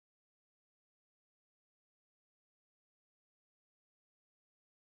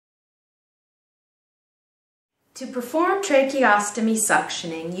To perform tracheostomy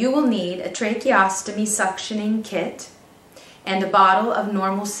suctioning, you will need a tracheostomy suctioning kit and a bottle of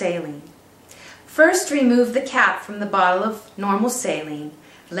normal saline. First, remove the cap from the bottle of normal saline,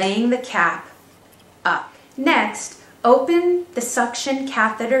 laying the cap up. Next, open the suction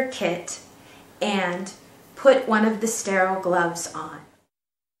catheter kit and put one of the sterile gloves on.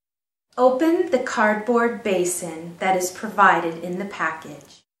 Open the cardboard basin that is provided in the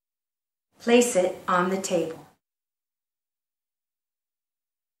package. Place it on the table.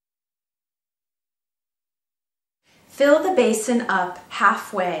 Fill the basin up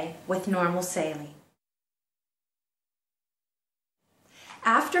halfway with normal saline.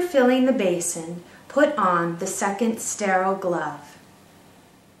 After filling the basin, put on the second sterile glove.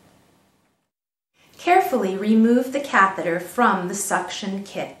 Carefully remove the catheter from the suction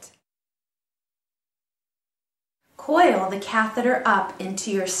kit. Coil the catheter up into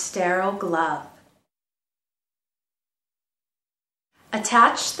your sterile glove.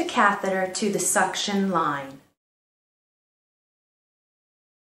 Attach the catheter to the suction line.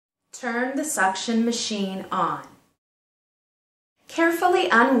 Turn the suction machine on. Carefully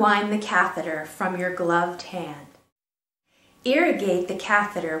unwind the catheter from your gloved hand. Irrigate the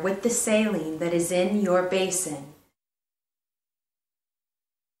catheter with the saline that is in your basin.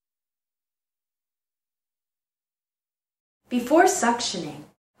 Before suctioning,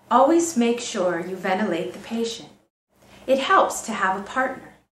 always make sure you ventilate the patient. It helps to have a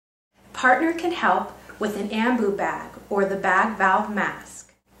partner. A partner can help with an ambu bag or the bag valve mask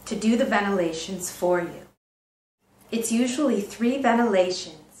to do the ventilations for you. It's usually 3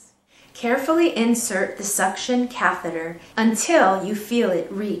 ventilations. Carefully insert the suction catheter until you feel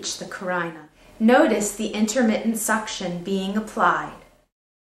it reach the carina. Notice the intermittent suction being applied.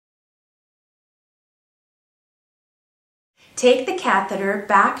 Take the catheter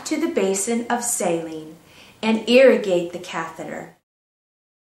back to the basin of saline and irrigate the catheter.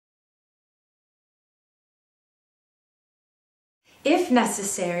 If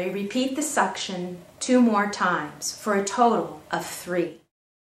necessary, repeat the suction 2 more times for a total of 3.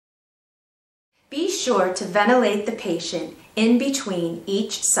 Be sure to ventilate the patient in between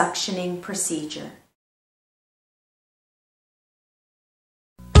each suctioning procedure.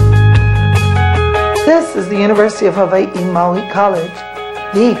 This is the University of Hawaii Maui College,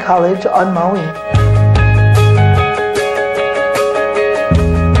 the college on Maui.